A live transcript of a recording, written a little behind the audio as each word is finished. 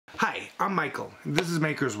Hi, I'm Michael, and this is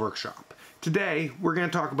Maker's Workshop. Today, we're going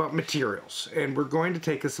to talk about materials, and we're going to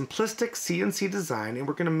take a simplistic CNC design and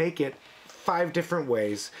we're going to make it 5 different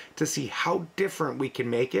ways to see how different we can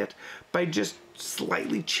make it by just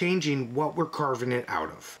slightly changing what we're carving it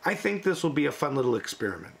out of. I think this will be a fun little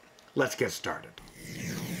experiment. Let's get started.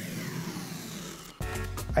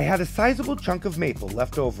 I had a sizable chunk of maple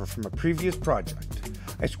left over from a previous project.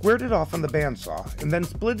 I squared it off on the bandsaw and then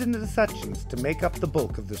split it into sections to make up the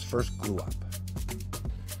bulk of this first glue up.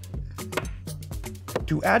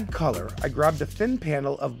 To add color, I grabbed a thin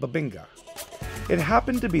panel of Kwabena. It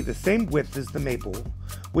happened to be the same width as the maple,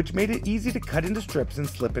 which made it easy to cut into strips and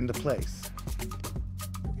slip into place.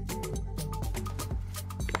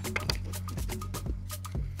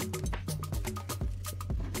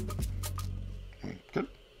 Good?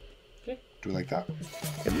 Okay. Do we like that?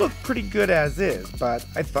 It looked pretty good as is, but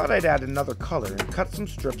I thought I'd add another color and cut some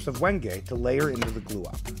strips of wenge to layer into the glue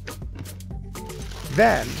up.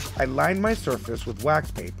 Then, I lined my surface with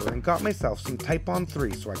wax paper and got myself some Type-On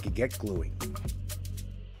 3 so I could get gluing.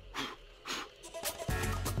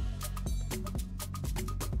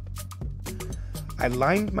 I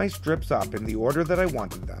lined my strips up in the order that I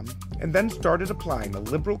wanted them, and then started applying a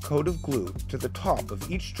liberal coat of glue to the top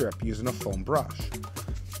of each strip using a foam brush.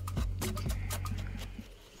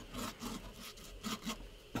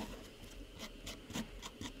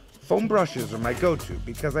 Foam brushes are my go-to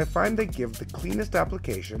because I find they give the cleanest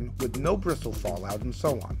application with no bristle fallout and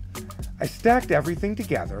so on. I stacked everything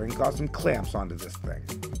together and got some clamps onto this thing.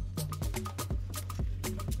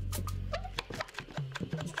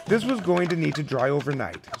 This was going to need to dry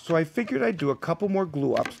overnight, so I figured I'd do a couple more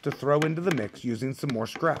glue ups to throw into the mix using some more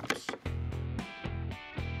scraps.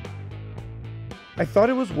 I thought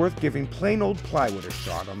it was worth giving plain old plywood a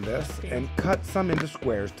shot on this and cut some into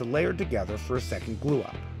squares to layer together for a second glue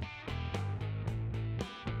up.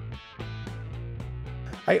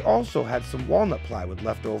 I also had some walnut plywood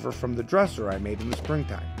left over from the dresser I made in the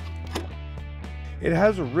springtime. It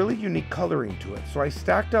has a really unique coloring to it, so I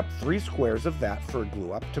stacked up 3 squares of that for a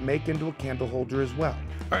glue up to make into a candle holder as well.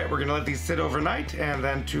 Alright, we're going to let these sit overnight, and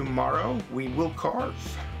then tomorrow we will carve.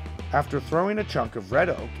 After throwing a chunk of red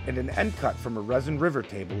oak and an end cut from a resin river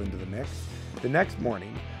table into the mix, the next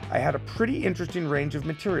morning I had a pretty interesting range of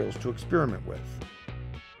materials to experiment with.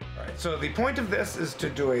 Alright, so the point of this is to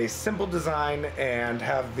do a simple design and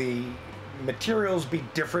have the materials be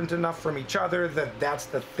different enough from each other that that's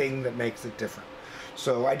the thing that makes it different.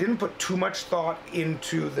 So I didn't put too much thought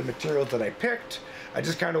into the materials that I picked. I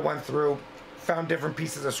just kind of went through, found different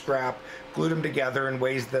pieces of scrap, glued them together in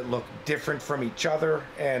ways that look different from each other,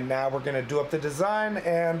 and now we're going to do up the design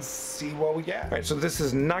and see what we get. All right, so this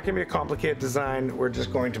is not going to be a complicated design. We're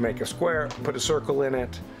just going to make a square, put a circle in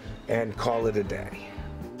it, and call it a day.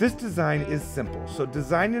 This design is simple, so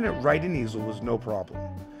designing it right in easel was no problem.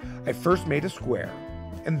 I first made a square,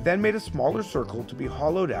 and then made a smaller circle to be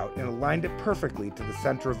hollowed out and aligned it perfectly to the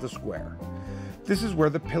center of the square. This is where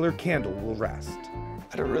the pillar candle will rest.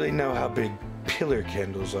 I don't really know how big pillar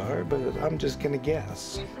candles are, but I'm just gonna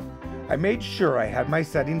guess. I made sure I had my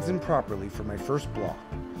settings in properly for my first block,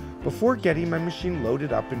 before getting my machine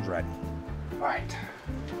loaded up and ready. Alright.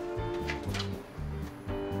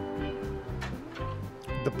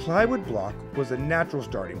 The plywood block was a natural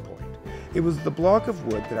starting point. It was the block of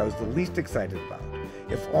wood that I was the least excited about.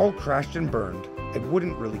 If all crashed and burned, I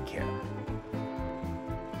wouldn't really care.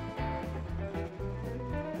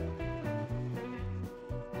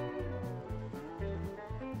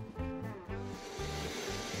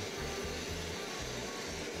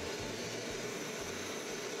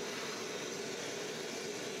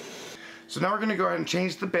 So now we're going to go ahead and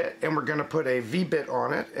change the bit, and we're going to put a V-bit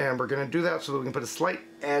on it, and we're going to do that so that we can put a slight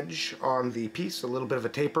edge on the piece, a little bit of a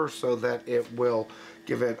taper, so that it will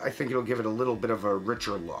give it, I think it'll give it a little bit of a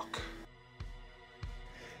richer look.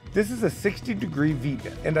 This is a 60-degree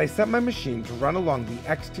V-bit, and I set my machine to run along the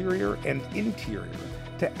exterior and interior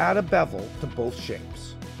to add a bevel to both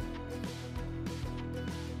shapes.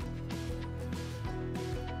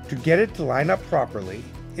 To get it to line up properly,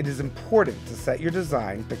 it is important to set your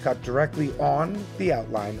design to cut directly on the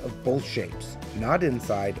outline of both shapes, not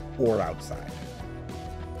inside or outside.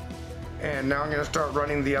 And now I'm going to start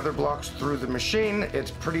running the other blocks through the machine.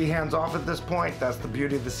 It's pretty hands-off at this point. That's the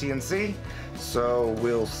beauty of the CNC. So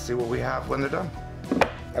we'll see what we have when they're done.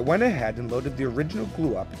 I went ahead and loaded the original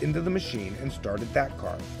glue up into the machine and started that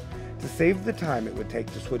carve. To save the time it would take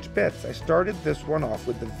to switch bits, I started this one off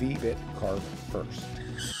with the V-bit carve first.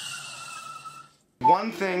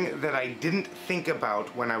 One thing that I didn't think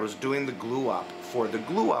about when I was doing the glue up for the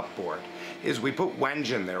glue up board is we put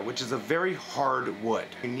wenge in there, which is a very hard wood.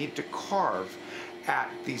 You need to carve at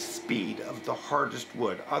the speed of the hardest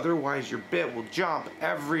wood. Otherwise, your bit will jump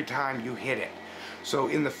every time you hit it. So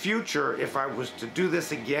in the future, if I was to do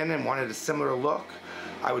this again and wanted a similar look,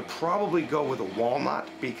 I would probably go with a walnut,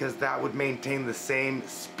 because that would maintain the same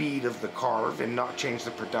speed of the carve and not change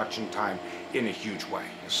the production time in a huge way.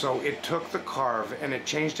 So it took the carve and it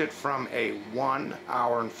changed it from a 1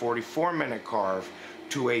 hour and 44 minute carve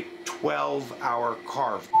to a 12-hour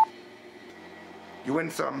carve. You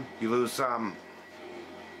win some, you lose some.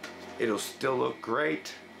 It'll still look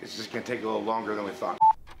great. It's just gonna take a little longer than we thought.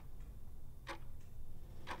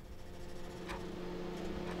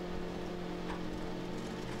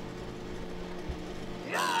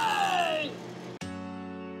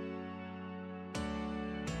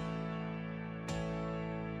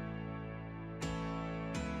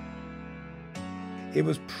 It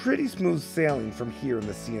was pretty smooth sailing from here in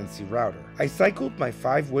the CNC router. I cycled my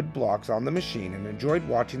 5 wood blocks on the machine and enjoyed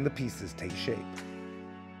watching the pieces take shape.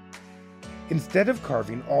 Instead of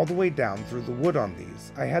carving all the way down through the wood on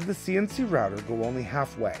these, I had the CNC router go only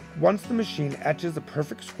halfway. Once the machine etches a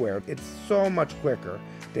perfect square, it's so much quicker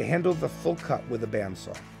to handle the full cut with a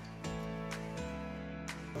bandsaw.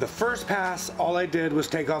 The first pass, all I did was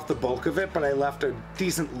take off the bulk of it, but I left a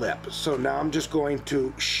decent lip. So now I'm just going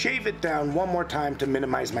to shave it down one more time to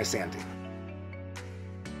minimize my sanding.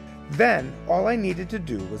 Then, all I needed to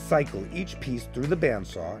do was cycle each piece through the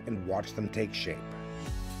bandsaw and watch them take shape.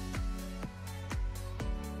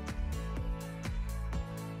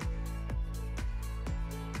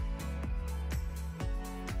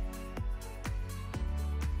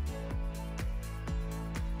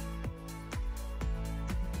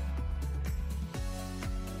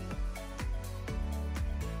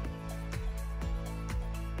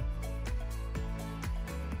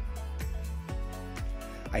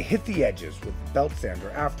 I hit the edges with the belt sander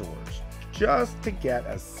afterwards, just to get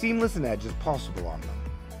as seamless an edge as possible on them.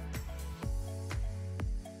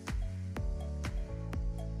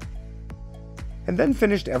 And then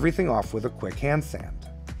finished everything off with a quick hand sand.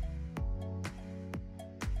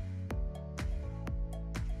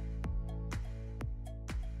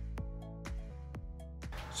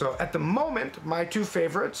 So at the moment, my two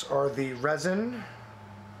favorites are the resin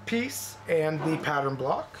piece and the pattern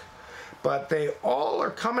block. But they all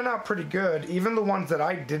are coming out pretty good. Even the ones that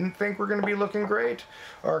I didn't think were going to be looking great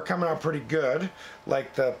are coming out pretty good,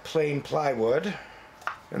 like the plain plywood.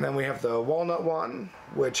 And then we have the walnut one,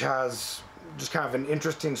 which has just kind of an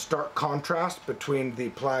interesting stark contrast between the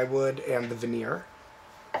plywood and the veneer.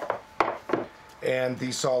 And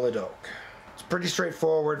the solid oak. It's pretty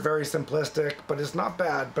straightforward, very simplistic, but it's not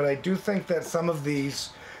bad. But I do think that some of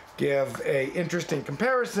these give a interesting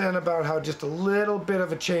comparison about how just a little bit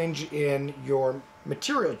of a change in your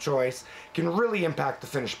material choice can really impact the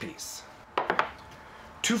finished piece.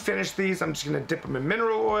 To finish these, I'm just going to dip them in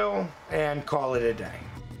mineral oil and call it a day.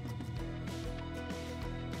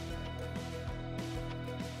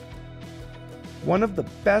 One of the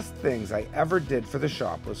best things I ever did for the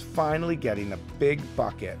shop was finally getting a big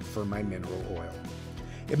bucket for my mineral oil.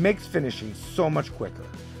 It makes finishing so much quicker.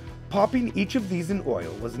 Popping each of these in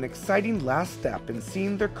oil was an exciting last step in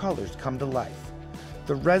seeing their colors come to life.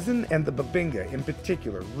 The resin and the babinga in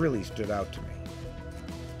particular really stood out to me.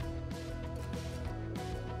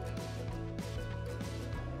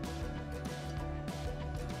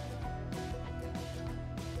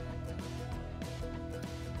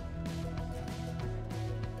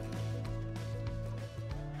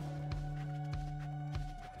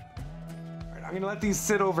 I'm going to let these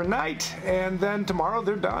sit overnight, and then tomorrow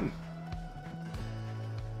they're done.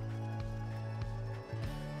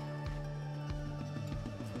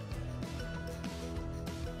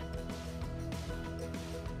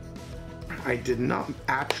 I did not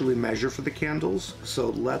actually measure for the candles,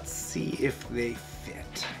 so let's see if they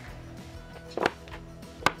fit.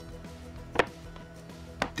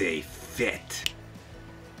 They fit.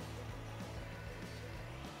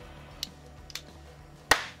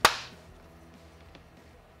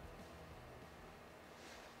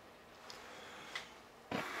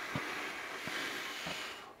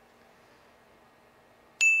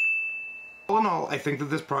 All in all, I think that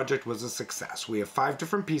this project was a success. We have 5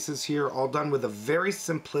 different pieces here, all done with a very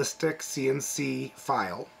simplistic CNC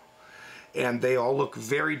file, and they all look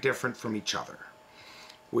very different from each other.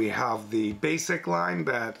 We have the basic line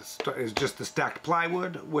that is just the stacked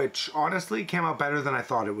plywood, which honestly came out better than I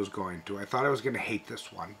thought it was going to. I thought I was going to hate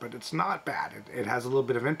this one, but it's not bad. It has a little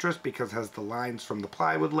bit of interest because it has the lines from the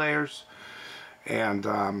plywood layers, and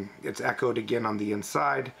it's echoed again on the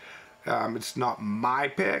inside. It's not my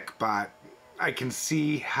pick, but I can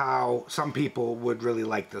see how some people would really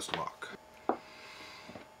like this look.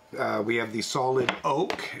 We have the solid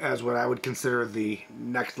oak as what I would consider the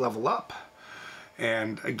next level up.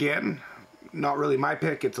 And again, not really my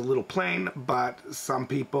pick. It's a little plain, but some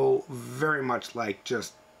people very much like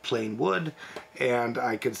just plain wood, and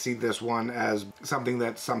I could see this one as something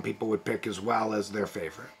that some people would pick as well as their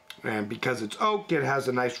favorite. And because it's oak, it has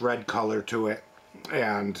a nice red color to it,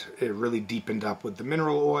 and it really deepened up with the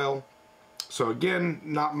mineral oil. So again,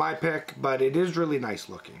 not my pick, but it is really nice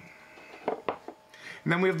looking.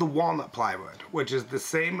 And then we have the walnut plywood, which is the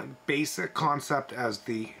same basic concept as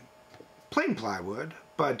the plain plywood,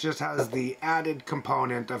 but just has the added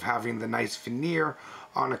component of having the nice veneer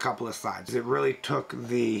on a couple of sides. It really took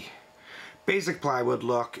the basic plywood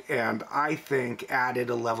look and I think added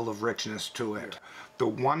a level of richness to it. The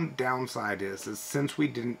one downside is since we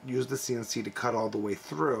didn't use the CNC to cut all the way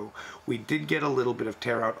through, we did get a little bit of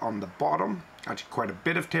tear out on the bottom, actually quite a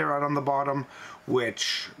bit of tear out on the bottom,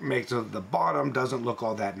 which makes it so the bottom doesn't look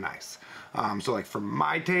all that nice. So like for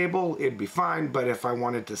my table, it'd be fine, but if I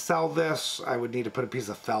wanted to sell this, I would need to put a piece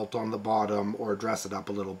of felt on the bottom or dress it up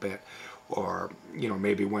a little bit. Or, you know,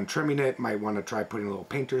 maybe when trimming it, might want to try putting a little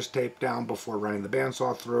painter's tape down before running the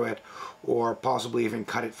bandsaw through it, or possibly even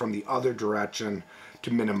cut it from the other direction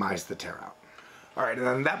to minimize the tear out. All right, and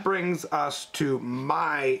then that brings us to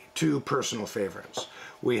my two personal favorites.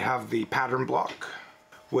 We have the pattern block,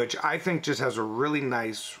 which I think just has a really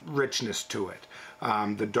nice richness to it.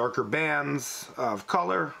 The darker bands of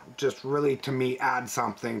color just really, to me, add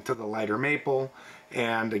something to the lighter maple.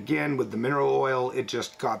 And again, with the mineral oil, it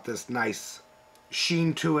just got this nice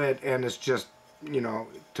sheen to it, and it's just, you know,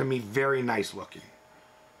 to me, very nice looking.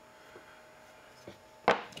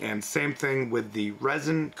 And same thing with the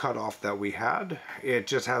resin cutoff that we had. It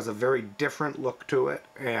just has a very different look to it,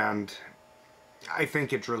 and I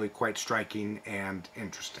think it's really quite striking and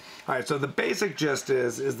interesting. All right, so the basic gist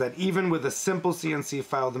is that even with a simple CNC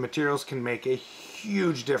file, the materials can make a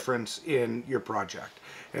huge difference in your project.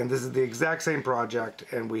 And this is the exact same project,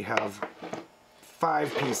 and we have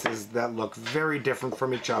 5 pieces that look very different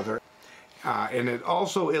from each other. And it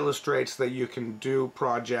also illustrates that you can do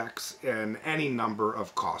projects in any number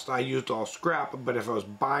of costs. I used all scrap, but if I was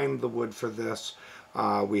buying the wood for this,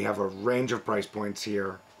 we have a range of price points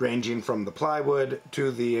here, ranging from the plywood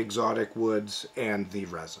to the exotic woods and the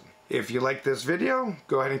resin. If you like this video,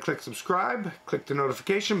 go ahead and click subscribe, click the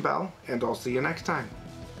notification bell, and I'll see you next time.